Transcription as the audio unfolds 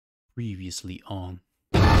Previously on.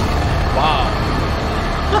 Wow!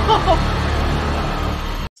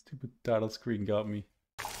 Stupid title screen got me.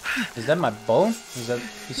 Is that my bone? Is that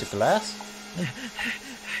a piece of glass?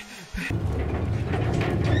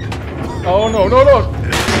 Oh no, no, no!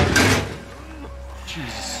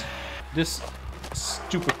 Jesus. This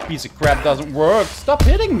stupid piece of crap doesn't work. Stop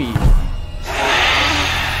hitting me!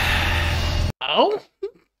 Ow!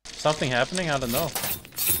 Something happening? I don't know.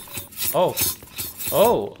 Oh.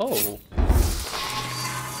 Oh, oh.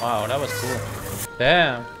 Wow, that was cool.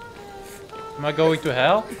 Damn. Am I going to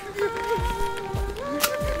hell?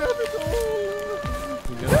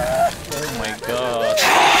 Oh my god.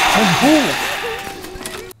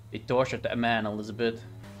 They tortured that man, Elisabeth.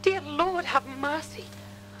 Dear Lord, have mercy.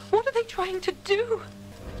 What are they trying to do?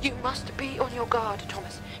 You must be on your guard,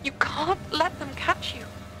 Thomas. You can't let them catch you.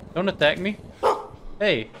 Don't attack me.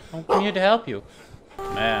 Hey, I'm here to help you.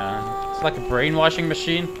 Man, it's like a brainwashing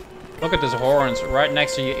machine. Look at those horns right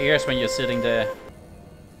next to your ears when you're sitting there.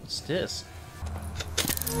 What's this?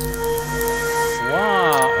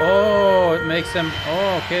 Wow. Oh, it makes them...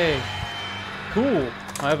 Oh, okay. Cool.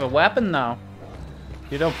 I have a weapon now.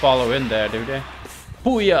 You don't follow in there, do they?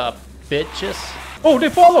 Booyah, bitches. Oh, they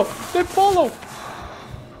follow! They follow!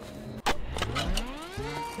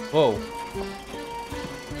 Whoa.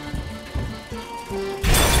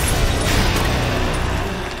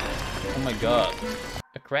 Oh my god.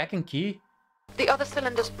 A Kraken Key? The other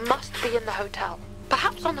cylinders must be in the hotel.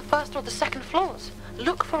 Perhaps on the first or the second floors.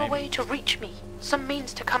 Look for a way to reach me. Some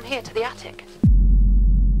means to come here to the attic.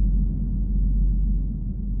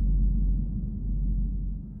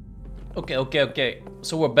 Okay.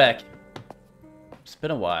 So we're back. It's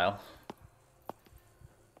been a while.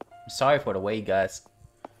 I'm sorry for the wait, guys.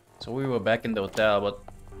 So we were back in the hotel, but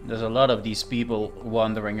there's a lot of these people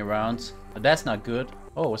wandering around. But that's not good.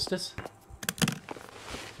 Oh, what's this?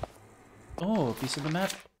 Oh, a piece of the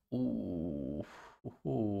map. Ooh.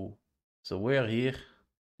 Ooh. So we're here.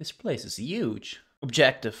 This place is huge.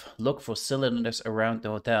 Objective: look for cylinders around the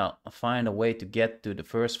hotel. Find a way to get to the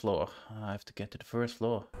first floor. I have to get to the first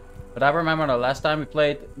floor. But I remember the last time we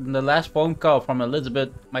played, the last phone call from Elisabeth,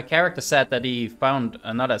 my character said that he found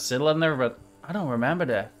another cylinder, but I don't remember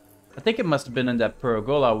that. I think it must have been in that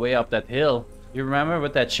pergola way up that hill. You remember,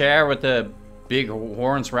 with that chair with the big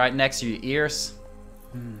horns right next to your ears?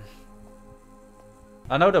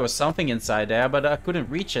 I know there was something inside there, but I couldn't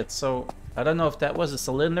reach it, so I don't know if that was a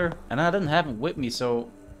cylinder. And I didn't have it with me, so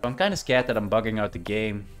I'm kind of scared that I'm bugging out the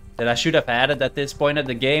game. That I should have had it at this point of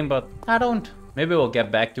the game, but I don't. Maybe we'll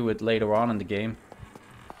get back to it later on in the game.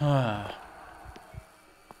 At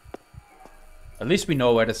least we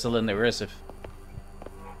know where the cylinder is, if it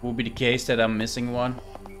will be the case that I'm missing one.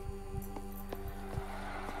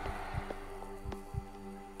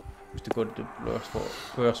 To go to the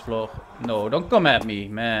first floor. No, don't come at me,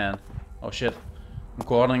 man. Oh shit. I'm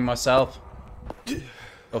cornering myself.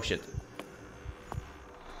 Oh shit.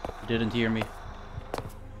 You didn't hear me.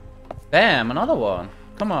 Bam, another one.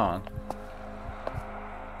 Come on.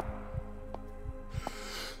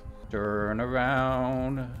 Turn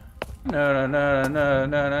around. No,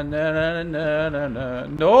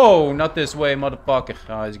 not this way, motherfucker.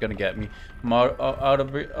 Oh, he's gonna get me. I'm out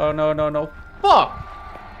of... Oh, no. Fuck!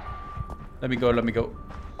 Let me go.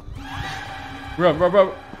 Run.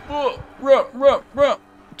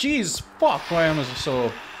 Jeez, fuck, why am I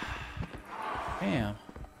so... Damn.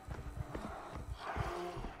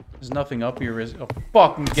 There's nothing up here, is... Oh,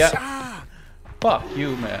 fucking get... Fuck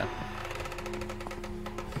you, man.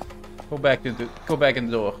 Go back in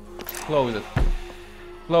the door. Close it.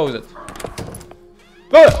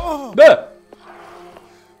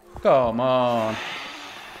 Come on.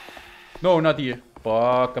 No, not here.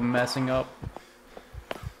 Fuck, I'm messing up.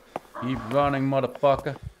 Keep running,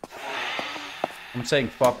 motherfucker. I'm saying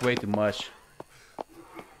fuck way too much.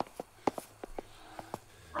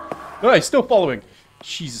 Oh, he's still following.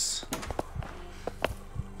 Jesus.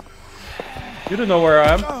 You don't know where I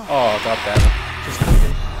am? Oh, god damn it.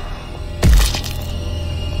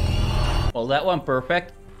 Well, that one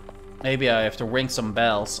perfect. Maybe I have to ring some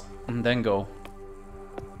bells and then go.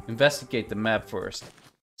 Investigate the map first.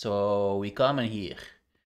 So we come in here.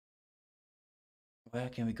 Where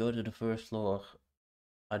can we go to the first floor?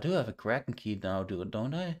 I do have a Kraken Key now,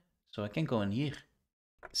 don't I? So I can go in here.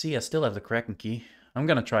 See, I still have the Kraken Key. I'm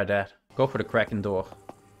gonna try that. Go for the Kraken door.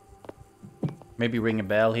 Maybe ring a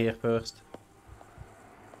bell here first.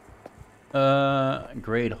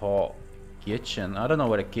 Great hall. Kitchen. I don't know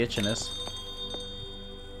what a kitchen is.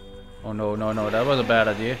 Oh no, that was a bad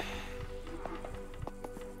idea.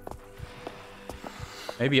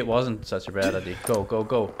 Maybe it wasn't such a bad idea.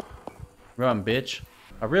 Go. Run, bitch.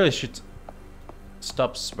 I really should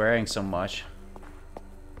stop swearing so much.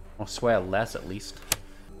 Or swear less at least.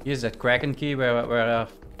 Here's that Kraken Key where I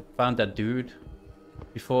found that dude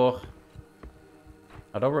before.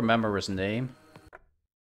 I don't remember his name.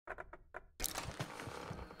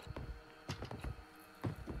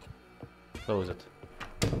 Close it.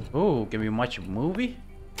 Oh, can we watch a movie?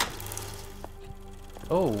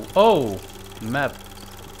 Oh, map.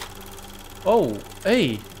 Oh,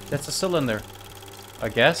 hey, that's a cylinder, I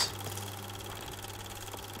guess.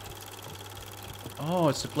 Oh,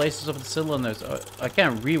 it's the places of the cylinders. I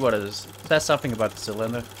can't read what it is. It says something about the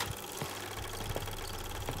cylinder.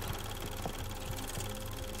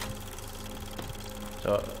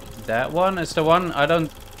 So, that one is the one I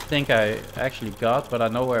don't think I actually got, but I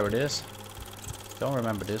know where it is. Don't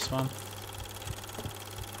remember this one.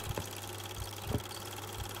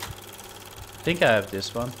 I think I have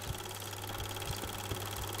this one.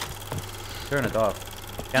 Turn it off.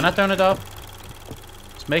 Can I turn it off?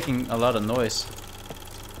 It's making a lot of noise.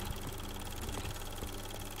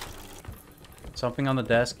 Something on the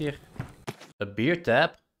desk here. A beer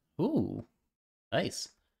tap? Ooh, nice.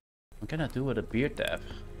 What can I do with a beer tap?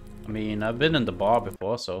 I mean, I've been in the bar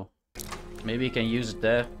before, so maybe you can use it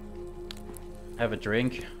there. Have a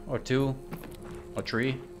drink, or two, or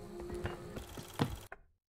three.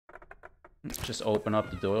 Just open up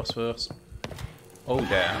the doors first. Oh,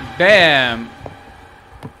 damn. Damn!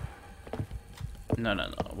 No.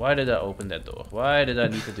 Why did I open that door? Why did I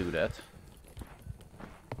need to do that?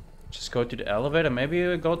 Just go to the elevator. Maybe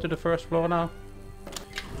we go to the first floor now?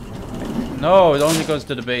 No, it only goes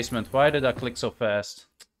to the basement. Why did I click so fast?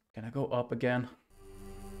 Can I go up again?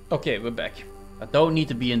 Okay, we're back. I don't need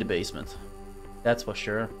to be in the basement. That's for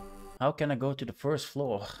sure. How can I go to the first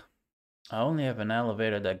floor? I only have an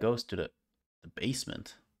elevator that goes to the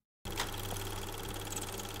basement.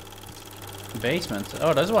 Basement?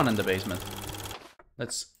 Oh, there's one in the basement.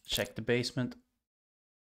 Let's check the basement.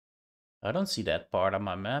 I don't see that part on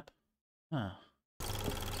my map. Huh.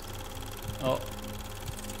 Oh.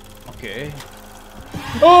 Okay.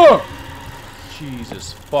 Oh!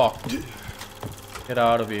 Jesus, fuck. Get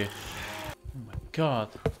out of here. Oh my god.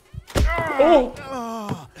 Oh!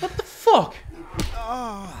 What the fuck?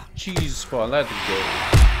 Jesus, fuck, let it go.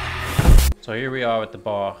 So here we are at the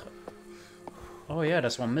bar. Oh yeah,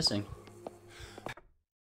 there's one missing.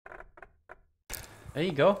 There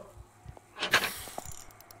you go.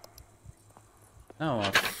 Now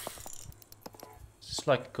what? Just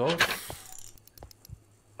like a ghost.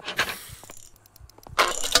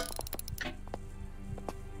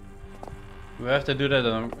 Do we have to do that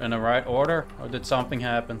in the right order? Or did something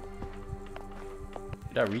happen?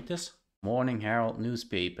 Did I read this? Morning Herald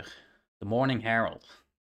newspaper. The Morning Herald.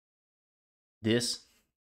 This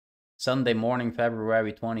Sunday morning,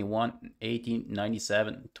 February 21,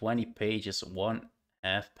 1897, 20 pages, 1/2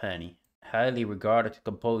 penny. Highly regarded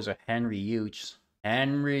composer Henry Hughes.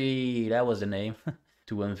 Henry, that was the name.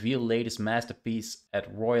 To unveil latest masterpiece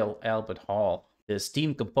at Royal Albert Hall. The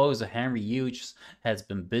esteemed composer Henry Hughes has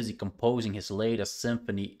been busy composing his latest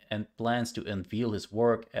symphony and plans to unveil his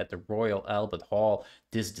work at the Royal Albert Hall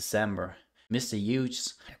this December. Mr.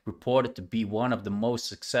 Hughes, reported to be one of the most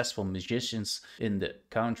successful musicians in the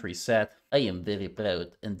country, said, "I am very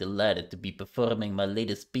proud and delighted to be performing my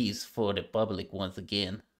latest piece for the public once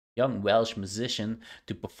again." Young Welsh musician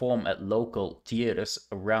to perform at local theaters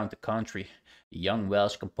around the country. The young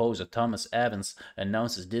Welsh composer Thomas Evans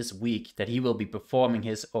announces this week that he will be performing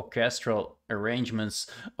his orchestral arrangements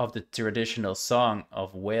of the traditional song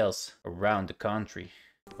of Wales around the country.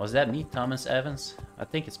 Was that me, Thomas Evans? I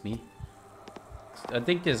think it's me. I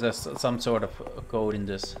think there's some sort of a code in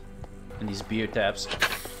these beer taps.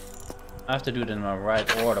 I have to do it in the right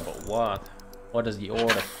order, but what? What is the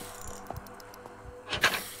order?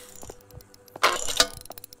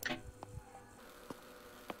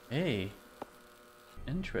 Hey,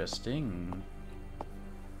 interesting.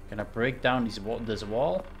 Can I break down this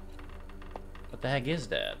wall? What the heck is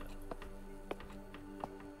that?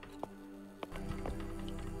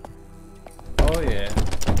 Oh yeah.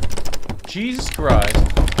 Jesus Christ.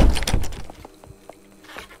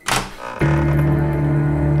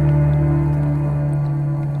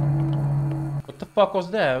 What the fuck was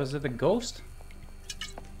that? Was it a ghost?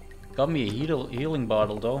 Got me a healing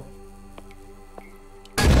bottle though.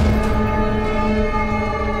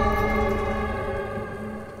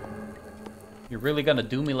 You're really gonna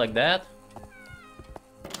do me like that?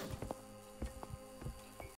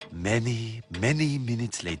 Many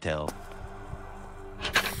minutes later.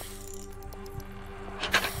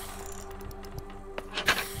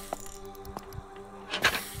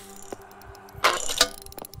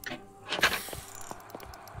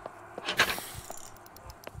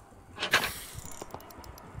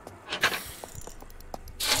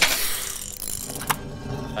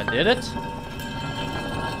 did it.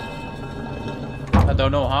 I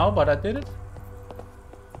don't know how, but I did it.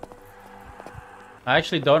 I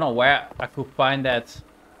actually don't know where I could find that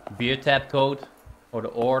beer tap code or the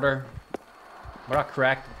order. But I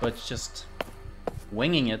cracked it, but just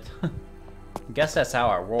winging it. I guess that's how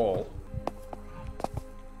I roll.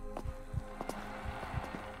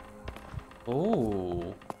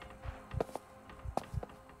 Ooh.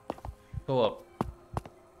 Go up.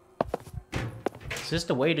 Is this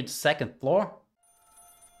the way to the second floor?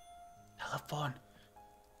 Telephone.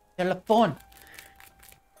 Telephone.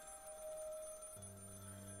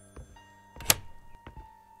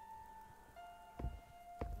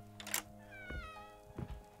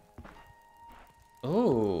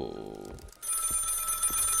 Ooh.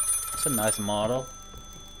 It's a nice model.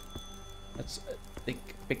 Let's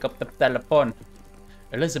pick up the telephone.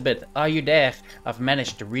 Elisabeth, are you there? I've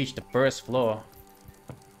managed to reach the first floor.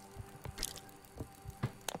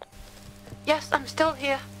 Yes, I'm still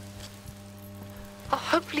here. Oh,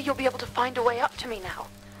 hopefully you'll be able to find a way up to me now.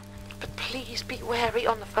 But please be wary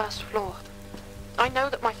on the first floor. I know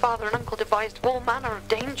that my father and uncle devised all manner of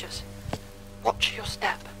dangers. Watch your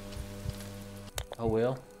step. I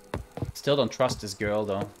will. Still don't trust this girl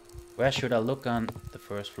though. Where should I look on the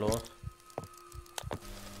first floor?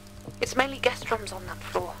 It's mainly guest rooms on that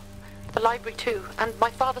floor. The library too, and my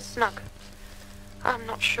father's snug. I'm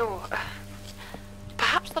not sure.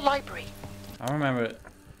 Perhaps the library. I remember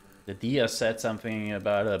the Dia said something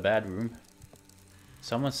about a bedroom.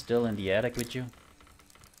 Someone's still in the attic with you?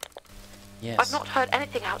 Yes. I've not heard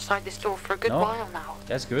anything outside this door for a good while now.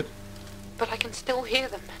 That's good. But I can still hear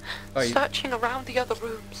them, Are you... searching around the other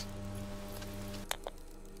rooms.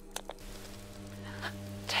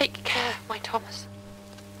 Take care, my Thomas.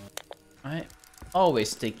 I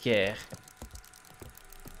always take care.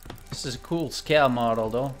 This is a cool scale model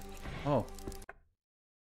though. Oh.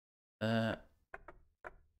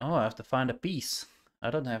 Oh, I have to find a piece. I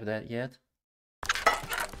don't have that yet.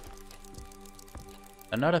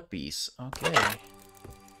 Another piece. Okay.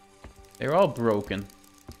 They're all broken.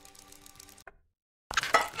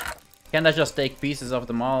 Can't I just take pieces of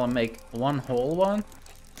them all and make one whole one?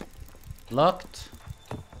 Locked.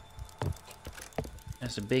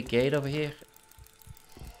 There's a big gate over here.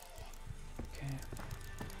 Okay.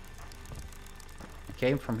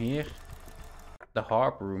 Came from here. The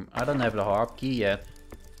harp room. I don't have the harp key yet.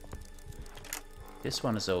 This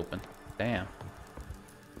one is open. Damn.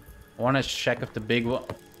 I want to check if the big one...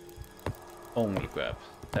 Holy crap.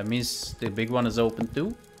 That means the big one is open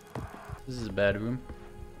too? This is a bedroom.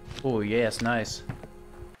 Oh yes, nice.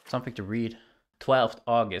 Something to read. 12th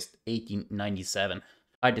August 1897.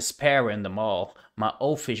 I despair in them all. My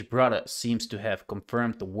oafish brother seems to have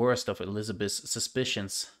confirmed the worst of Elisabeth's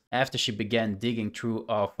suspicions. After she began digging through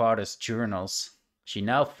our father's journals, she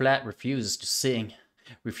now flat refuses to sing,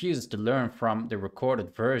 refuses to learn from the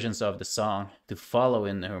recorded versions of the song, to follow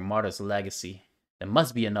in her mother's legacy. There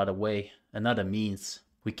must be another way, another means.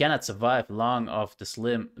 We cannot survive long off the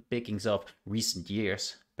slim pickings of recent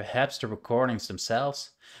years. Perhaps the recordings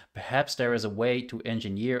themselves? Perhaps there is a way to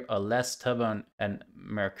engineer a less stubborn and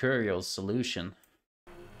mercurial solution.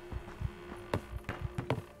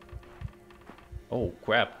 Oh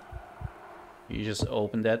crap. You just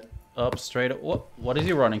opened that up straight up. What is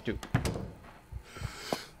he running to?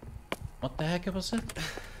 What the heck was it?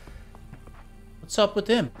 What's up with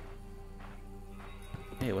him?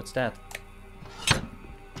 Hey, what's that?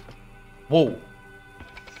 Whoa!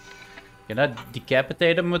 Can I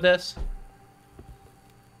decapitate him with this?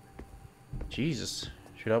 Jesus.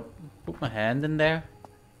 Should I put my hand in there?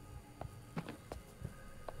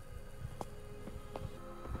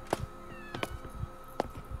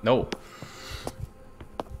 No.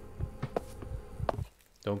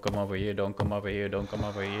 Don't come over here, don't come over here, don't come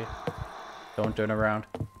over here. Don't turn around.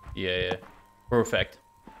 Yeah. Perfect.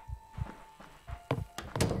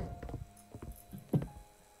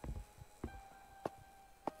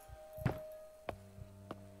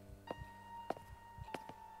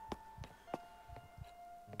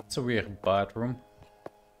 It's a weird bathroom.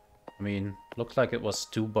 I mean, looks like it was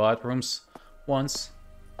 2 bathrooms once.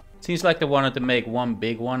 Seems like they wanted to make one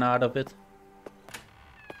big one out of it.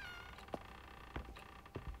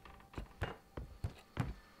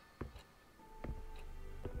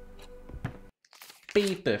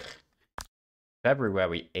 Peter.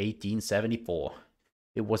 February 1874.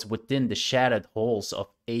 It was within the shattered hulls of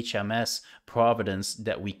HMS Providence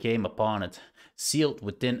that we came upon it, sealed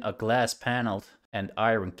within a glass paneled and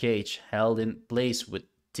iron cage held in place with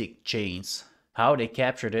thick chains. How they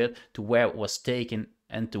captured it, to where it was taken,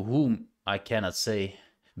 and to whom, I cannot say.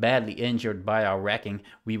 Badly injured by our wrecking,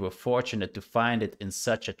 we were fortunate to find it in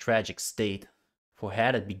such a tragic state. For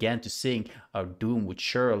had it begun to sink, our doom would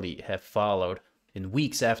surely have followed. In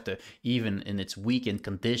weeks after, even in its weakened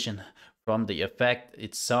condition, from the effect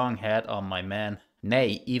its song had on my man,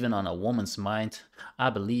 nay, even on a woman's mind, I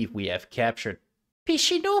believe we have captured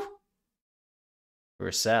Pishinu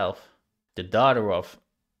herself, the daughter of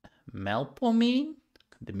Melpomene,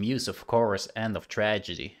 the muse of chorus and of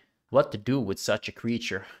tragedy. What to do with such a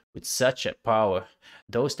creature, with such a power?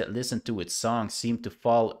 Those that listen to its song seem to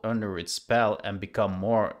fall under its spell and become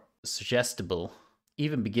more suggestible,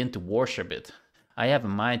 even begin to worship it. I have a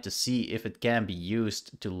mind to see if it can be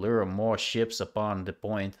used to lure more ships upon the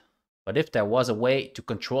point. But if there was a way to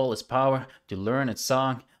control its power, to learn its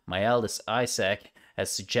song, my eldest Isaac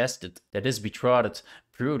has suggested that his betrothed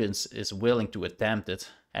Prudence is willing to attempt it,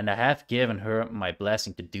 and I have given her my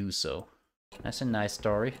blessing to do so. That's a nice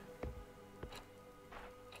story.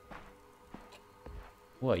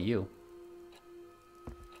 Who are you?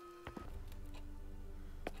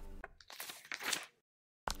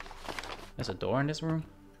 There's a door in this room?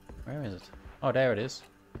 Where is it? Oh, there it is.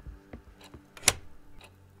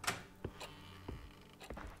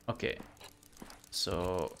 Okay.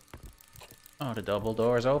 So... oh, the double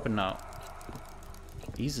door is open now.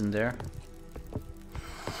 He's in there.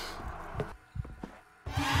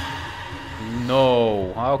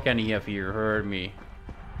 No! How can he have here heard me?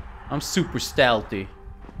 I'm super stealthy.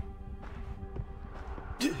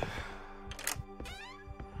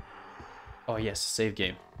 Oh yes, save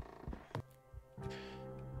game.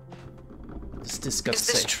 What's this got to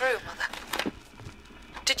say? Is this true, Mother?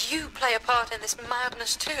 Did you play a part in this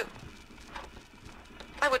madness too?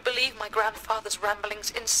 I would believe my grandfather's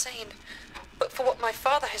ramblings insane, but for what my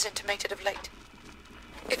father has intimated of late.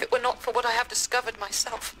 If it were not for what I have discovered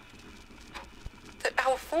myself. That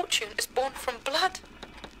our fortune is born from blood.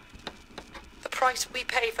 The price we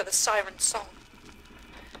pay for the siren song.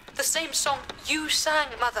 The same song you sang,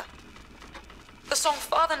 Mother. The song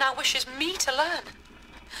Father now wishes me to learn.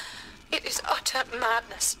 It is utter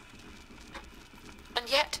madness.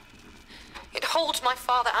 And yet, it holds my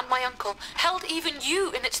father and my uncle, held even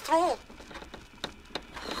you in its thrall.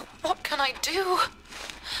 What can I do?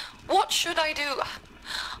 What should I do?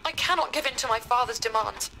 I cannot give in to my father's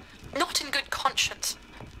demands. Not in good conscience.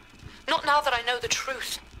 Not now that I know the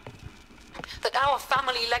truth. That our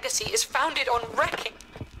family legacy is founded on wrecking.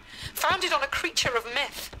 Founded on a creature of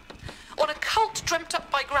myth. On a cult dreamt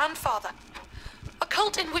up by grandfather. A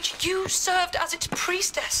cult in which you served as its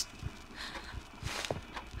priestess.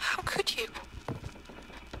 How could you?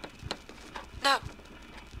 No.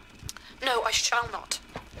 No, I shall not.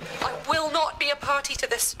 I will not be a party to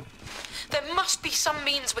this. There must be some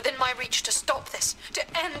means within my reach to stop this, to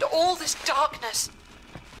end all this darkness.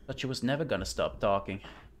 But she was never gonna stop talking.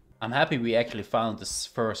 I'm happy we actually found this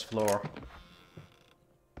first floor.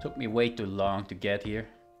 Took me way too long to get here.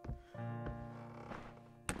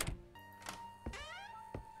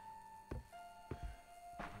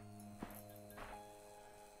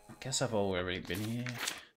 I guess I've already been here.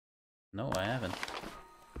 No, I haven't.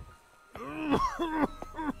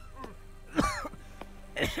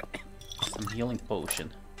 Some healing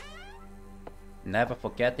potion. Never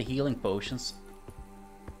forget the healing potions.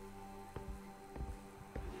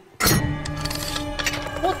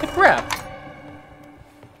 What the crap?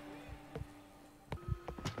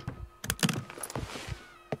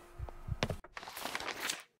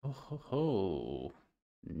 Oh ho ho.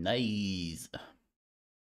 Nice.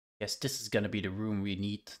 Guess this is gonna be the room we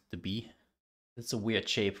need to be. It's a weird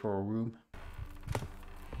shape for a room.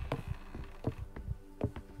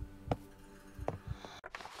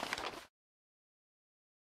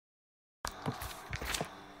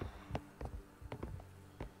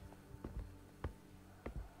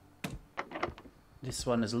 This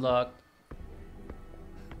one is locked.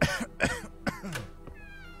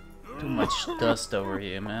 Too much dust over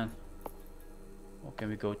here, man. Oh, can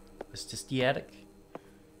we go? Is this the attic?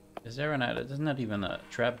 Is there an attic? There's not even a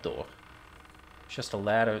trapdoor. It's just a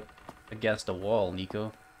ladder against the wall,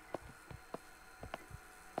 Nico.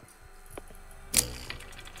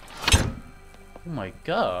 Oh my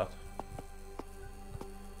god.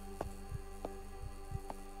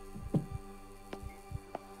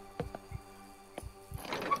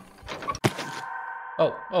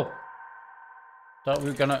 Oh. Thought we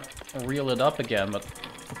were gonna reel it up again, but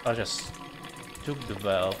I just took the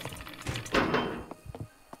valve.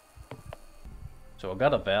 So I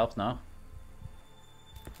got a valve now.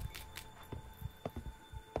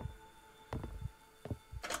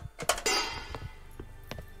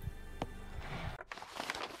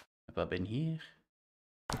 Have I been here?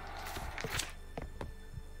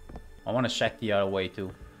 I want to check the other way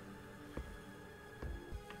too.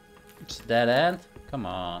 It's a dead end? Come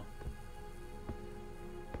on.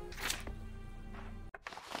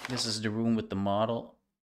 This is the room with the model.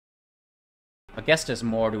 I guess there's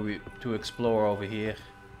more to explore over here.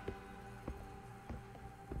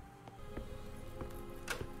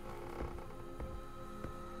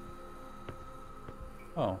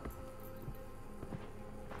 Oh.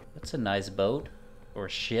 That's a nice boat. Or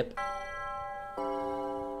ship.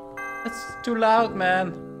 It's too loud,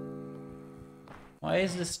 man. Why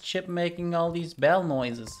is this ship making all these bell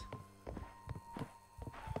noises?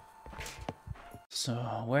 So,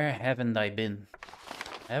 where haven't I been?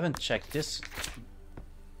 I haven't checked this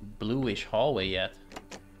bluish hallway yet.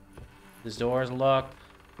 This door is locked.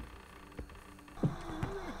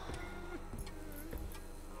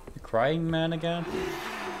 The crying man again?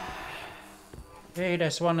 Hey,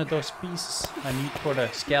 there's one of those pieces I need for the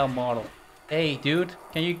scale model. Hey, dude,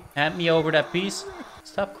 can you hand me over that piece?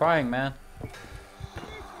 Stop crying, man.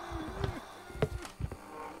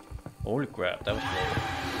 Holy crap, that was low.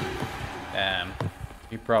 Damn,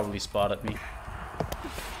 he probably spotted me.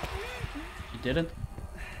 He didn't?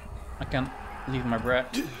 I can't leave my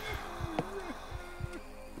breath.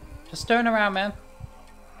 Just turn around, man.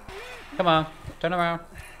 Come on, turn around.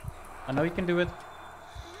 I know you can do it.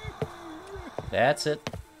 That's it.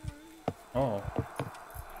 Oh.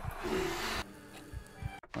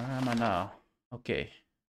 Where am I now? Okay.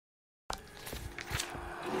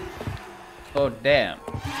 Oh, damn.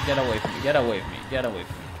 Get away from me, get away from me, get away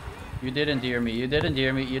from me. You didn't hear me, you didn't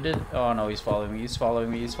hear me, you did. Oh no, he's following me, he's following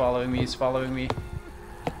me, he's following me, he's following me.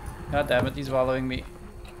 God damn it, he's following me.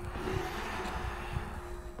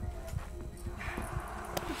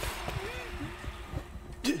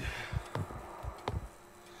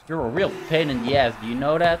 You're a real pain in the ass, do you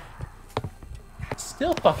know that?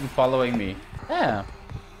 Still fucking following me. Yeah.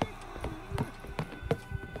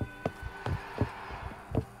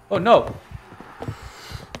 Oh no!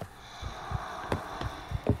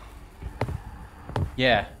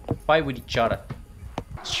 Yeah, fight with each other.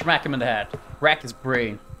 Smack him in the head. Rack his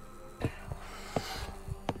brain.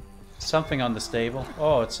 Something on this table.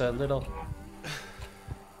 Oh, it's a little...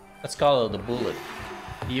 Let's call it a bullet.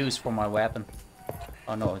 Used for my weapon.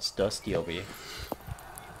 Oh no, it's dusty over here.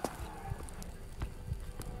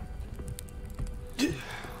 Did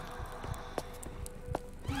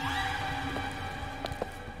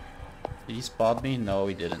he spot me? No,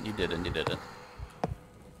 he didn't. He didn't. He didn't.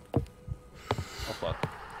 Oh fuck.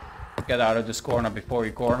 Get out of this corner before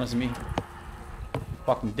he corners me.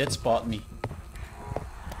 Fucking did spot me.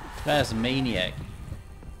 That is a maniac.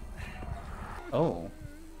 Oh.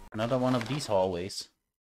 Another one of these hallways.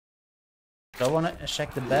 Do I want to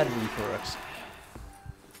check the bedroom first?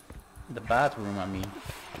 The bathroom,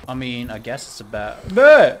 I mean, I guess it's a bath.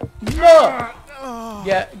 No!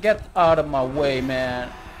 Get out of my way,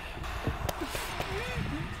 man.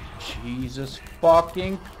 Jesus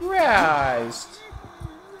fucking Christ.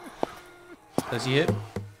 Does he hit?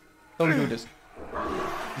 Don't do this.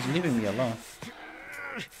 He's leaving me alone.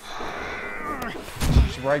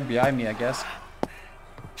 She's right behind me, I guess.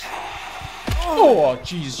 Oh,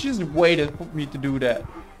 jeez, she just waited for me to do that.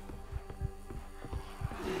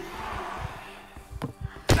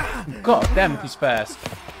 God damn it, he's fast.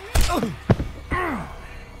 Ooh.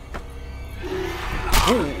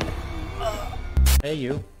 Hey,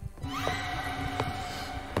 you.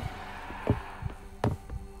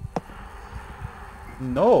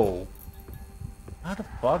 No. How the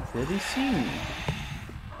fuck did he see me?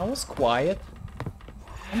 I was quiet.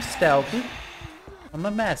 I'm stealthy. I'm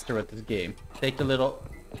a master at this game. Take a little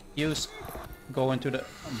use, go into the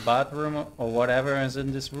bathroom or whatever is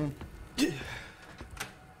in this room.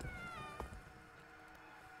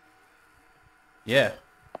 Yeah,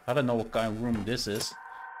 I don't know what kind of room this is.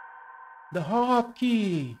 The harp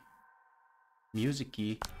key! Music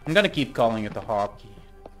key. I'm gonna keep calling it the harp key.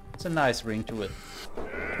 It's a nice ring to it.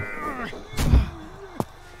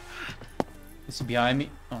 Is he behind me?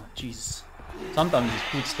 Oh, Jesus. Sometimes these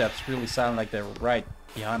footsteps really sound like they're right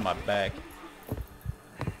behind my back.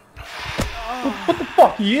 What the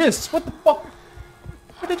fuck he is? What the fuck?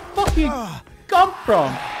 Where did the fuck he come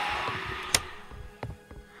from?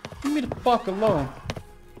 Leave me the fuck alone.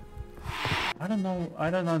 I don't know.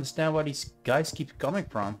 I don't understand where these guys keep coming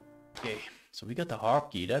from. Okay, so we got the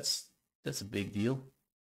harp key. That's a big deal.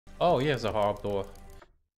 Oh, here's a harp door.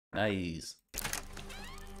 Nice.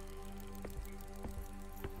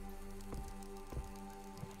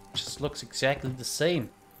 Just looks exactly the same.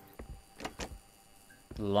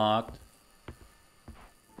 Locked.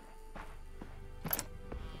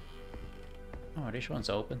 Oh, this one's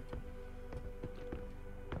open.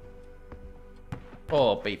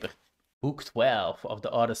 Oh, paper. Book 12 of the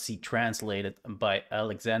Odyssey translated by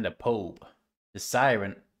Alexander Pope. The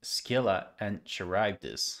Siren, Scylla, and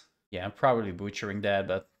Charybdis. Yeah, I'm probably butchering that,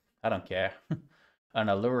 but I don't care. An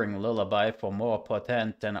alluring lullaby for more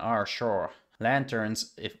potent than our shore.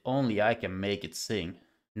 Lanterns, if only I can make it sing.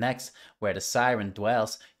 Next, where the siren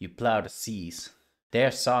dwells, you plow the seas.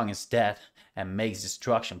 Their song is death, and makes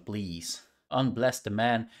destruction please. Unblessed the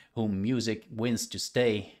man whom music wins to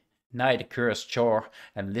stay nigh the cursed shore,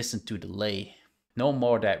 and listen to the lay. No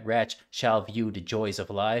more that wretch shall view the joys of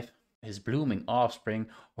life, his blooming offspring,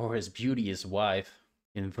 or his beauteous wife.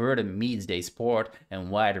 In verdant meads they sport, and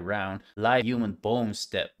wide around lie human bones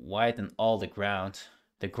that whiten all the ground.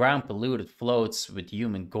 The ground polluted floats with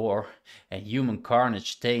human gore, and human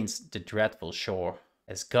carnage stains the dreadful shore.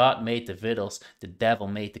 As God made the victuals, the devil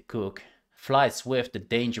made the cook. Fly swift the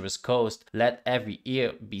dangerous coast, let every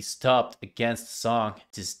ear be stopped against the song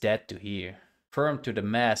 'tis dead to hear. Firm to the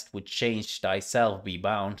mast with change thyself be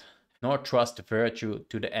bound, nor trust the virtue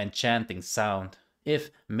to the enchanting sound. If,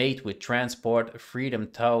 made with transport, freedom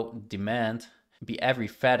thou demand, be every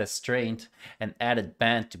fetter strained, and added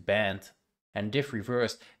band to band. And if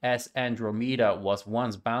reversed, as Andromeda was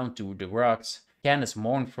once bound to the rocks, can this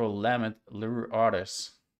mournful lament lure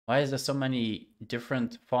others? Why is there so many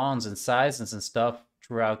different fonts and sizes and stuff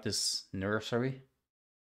throughout this nursery?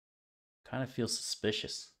 Kind of feels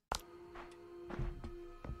suspicious.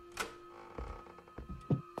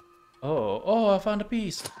 Oh, I found a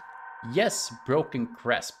piece. Yes, broken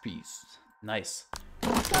crest piece. Nice. Oh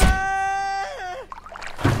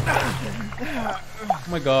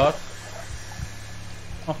my god.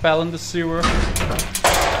 I fell in the sewer.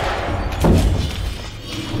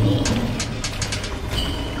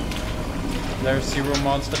 There's a sewer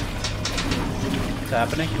monster. What's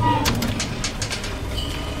happening?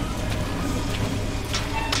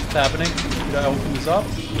 What's happening? Did I open this up?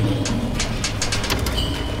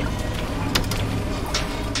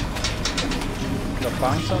 Did I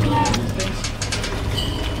find something in these things?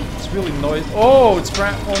 It's really noisy. Oh, it's oh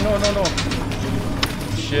no.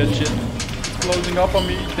 Shit. It's closing up on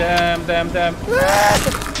me. Damn.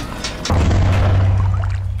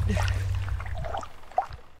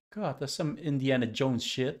 God, that's some Indiana Jones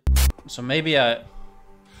shit. So maybe I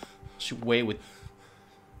should wait with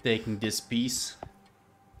taking this piece.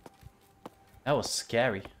 That was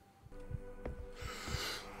scary.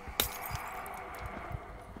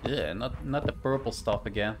 Yeah, not the purple stuff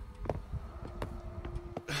again.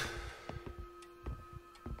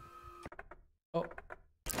 Oh,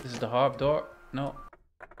 this is the harp door. No.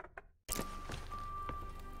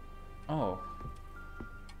 Oh.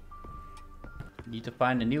 Need to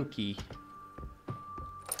find a new key.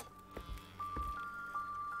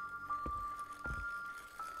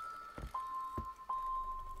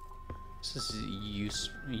 This is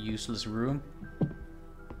a useless room.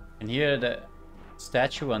 And here the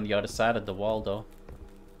statue on the other side of the wall though.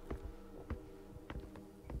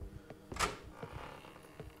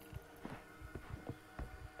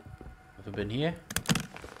 Have I been here?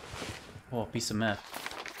 Oh, a piece of meth.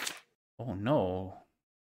 Oh no.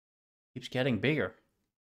 Keeps getting bigger.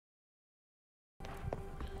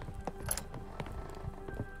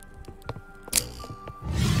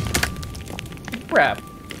 Crap.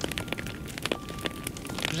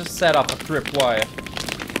 Just set up a tripwire.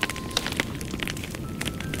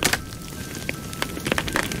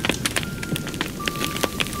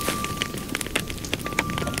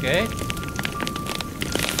 Okay.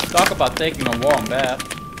 Talk about taking a warm bath.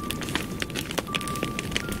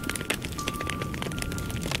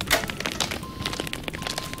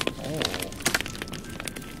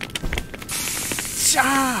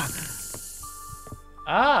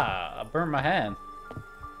 Ah, I burned my hand.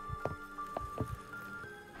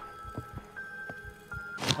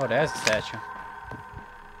 Oh, there's the statue.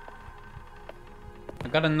 I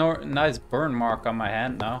got a nice burn mark on my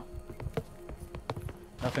hand now.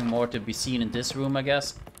 Nothing more to be seen in this room, I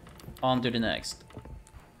guess. On to the next.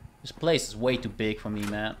 This place is way too big for me,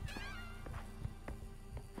 man.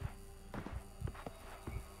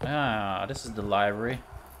 Ah, this is the library.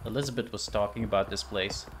 Elisabeth was talking about this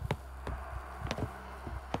place.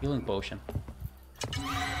 Healing potion.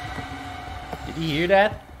 Did he hear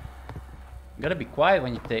that? You gotta be quiet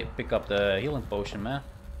when you pick up the healing potion, man.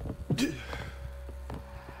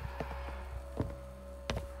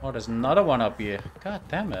 Oh, there's another one up here. God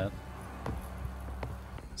damn it.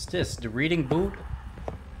 What's this? The reading boot?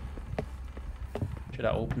 Should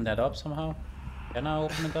I open that up somehow? Can I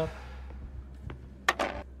open it up?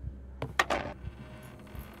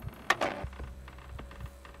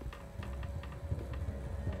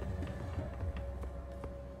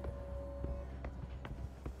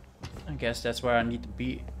 guess that's where I need to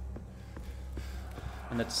be.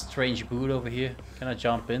 And that strange boot over here. Can I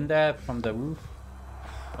jump in there from the roof?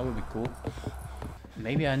 That would be cool.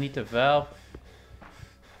 Maybe I need the valve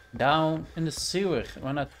down in the sewer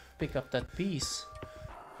when I pick up that piece.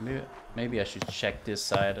 Maybe I should check this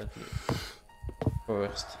side of it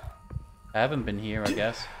first. I haven't been here, I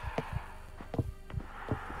guess.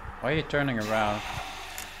 Why are you turning around?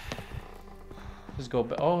 Just go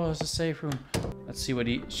back. Oh, there's a safe room. Let's see what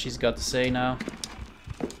she's got to say now.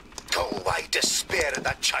 Oh, I despair of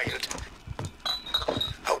that child.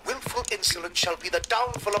 Her willful insolence shall be the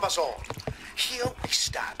downfall of us all. Here we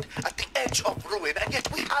stand at the edge of ruin, and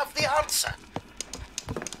yet we have the answer.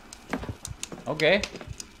 Okay.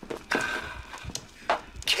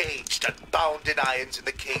 Caged and bound in irons in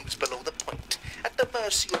the caves below the point, at the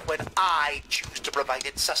mercy of when I choose to provide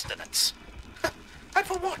its sustenance. And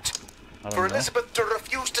for what? For Elisabeth to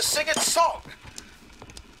refuse to sing its song?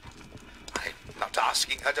 I'm not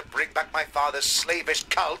asking her to bring back my father's slavish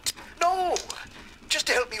cult. No! Just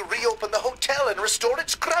to help me reopen the hotel and restore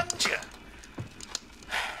its grandeur.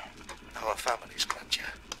 Our family's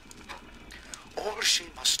grandeur. All she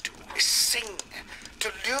must do is sing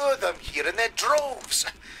to lure them here in their droves.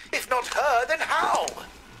 If not her, then how?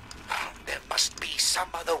 There must be some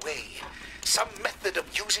other way. Some method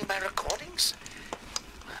of using my recordings.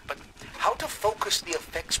 But how to focus the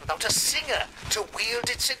effects without a singer to wield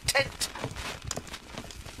its intent?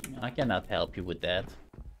 I cannot help you with that.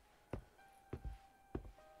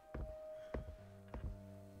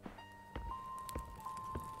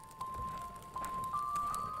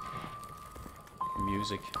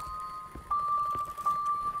 Music.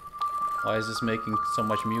 Why is this making so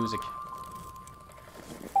much music?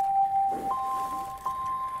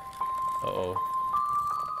 Uh-oh.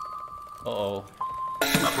 Uh-oh.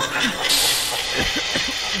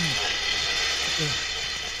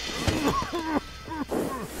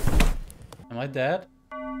 Am I dead?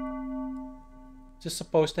 Is this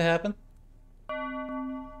supposed to happen?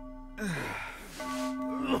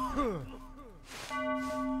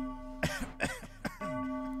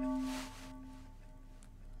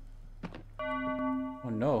 Oh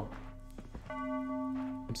no.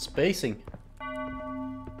 I'm spacing.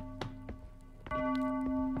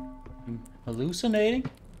 I'm hallucinating?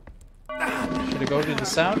 Should I go to the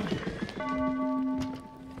sound?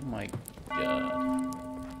 Oh my god.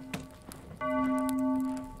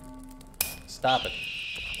 Stop it.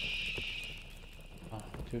 Oh,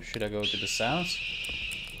 should I go to the sounds?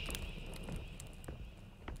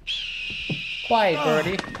 Quiet,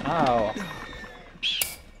 birdie. Ow.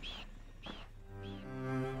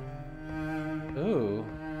 Ooh.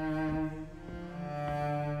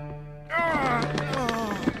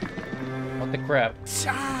 What the crap? What's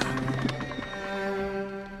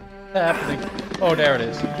happening? Oh, there it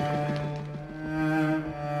is.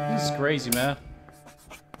 This is crazy, man.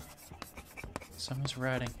 Someone's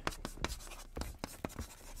riding.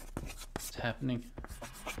 What's happening?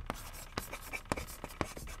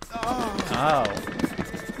 Ow.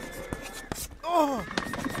 Oh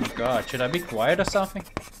my god, should I be quiet or something?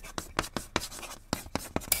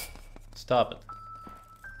 Stop it.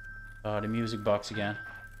 Oh, the music box again.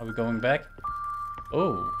 Are we going back?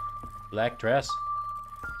 Oh, black dress.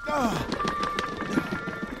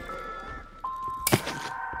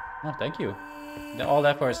 Oh, thank you. All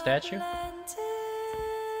that for a statue?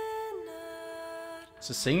 It's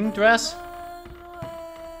a singing dress?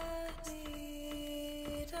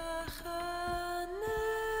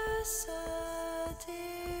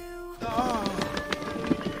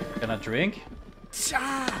 Can I drink?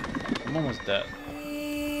 I'm almost dead.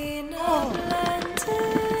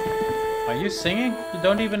 Are you singing? You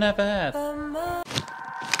don't even have a hat.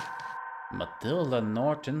 Matilda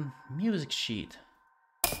Norton music sheet.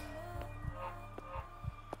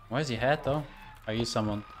 Why is your hat though? Are you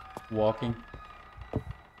someone walking?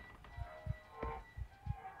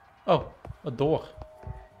 Oh, a door.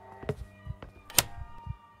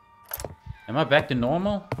 Am I back to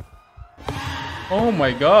normal? Oh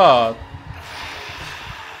my god.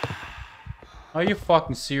 Are you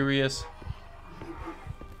fucking serious?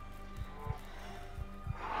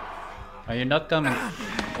 Are you not coming?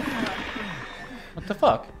 What the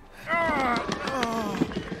fuck?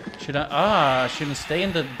 Should I shouldn't stay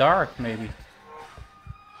in the dark maybe.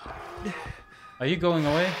 Are you going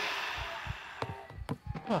away?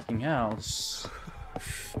 Fucking hell. It's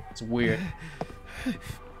weird.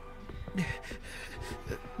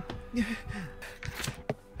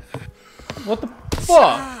 What the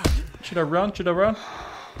fuck? Should I run? Should I run?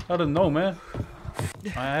 I don't know, man.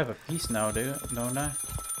 I have a piece now, dude. Don't I?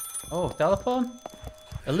 Oh, telephone?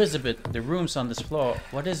 Elisabeth, the room's on this floor.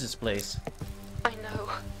 What is this place? I know.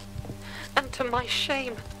 And to my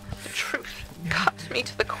shame, the truth cuts me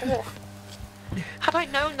to the core. Had I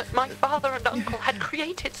known that my father and uncle had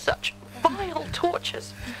created such vile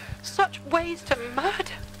tortures, such ways to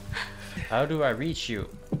murder... How do I reach you?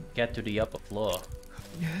 Get to the upper floor.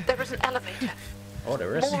 There is an elevator. Oh,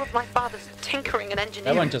 there is. More of my father's tinkering and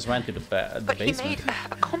engineering. That one just went to the But basement. he made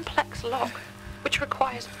a complex lock, which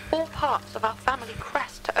requires 4 parts of our family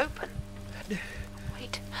crest to open.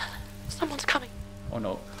 Wait, someone's coming. Oh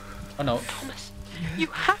no. Oh no. Thomas, you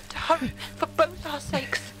have to hurry for both our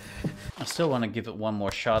sakes. I still want to give it one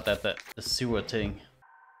more shot at the sewer thing.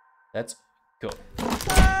 Let's go.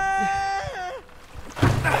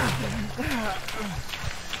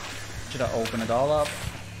 Should I open it all up?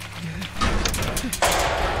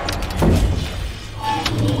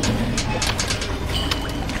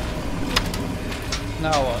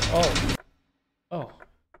 Now what? Oh. Oh.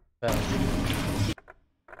 Well.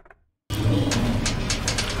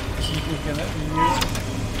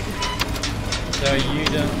 So you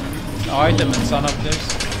don't item in some of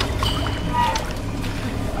this.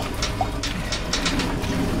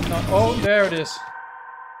 No, oh, there it is.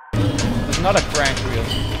 There's another crank wheel.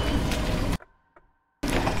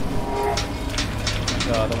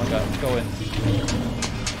 Oh my god, go in.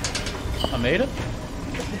 I made it?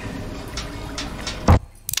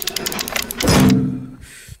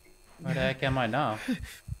 Where the heck am I now?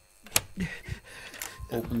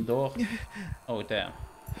 Open door. Oh damn.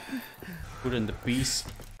 Put in the piece.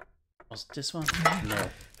 Was it this one? No.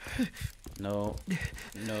 No.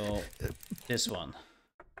 No. This one.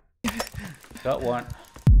 Got one.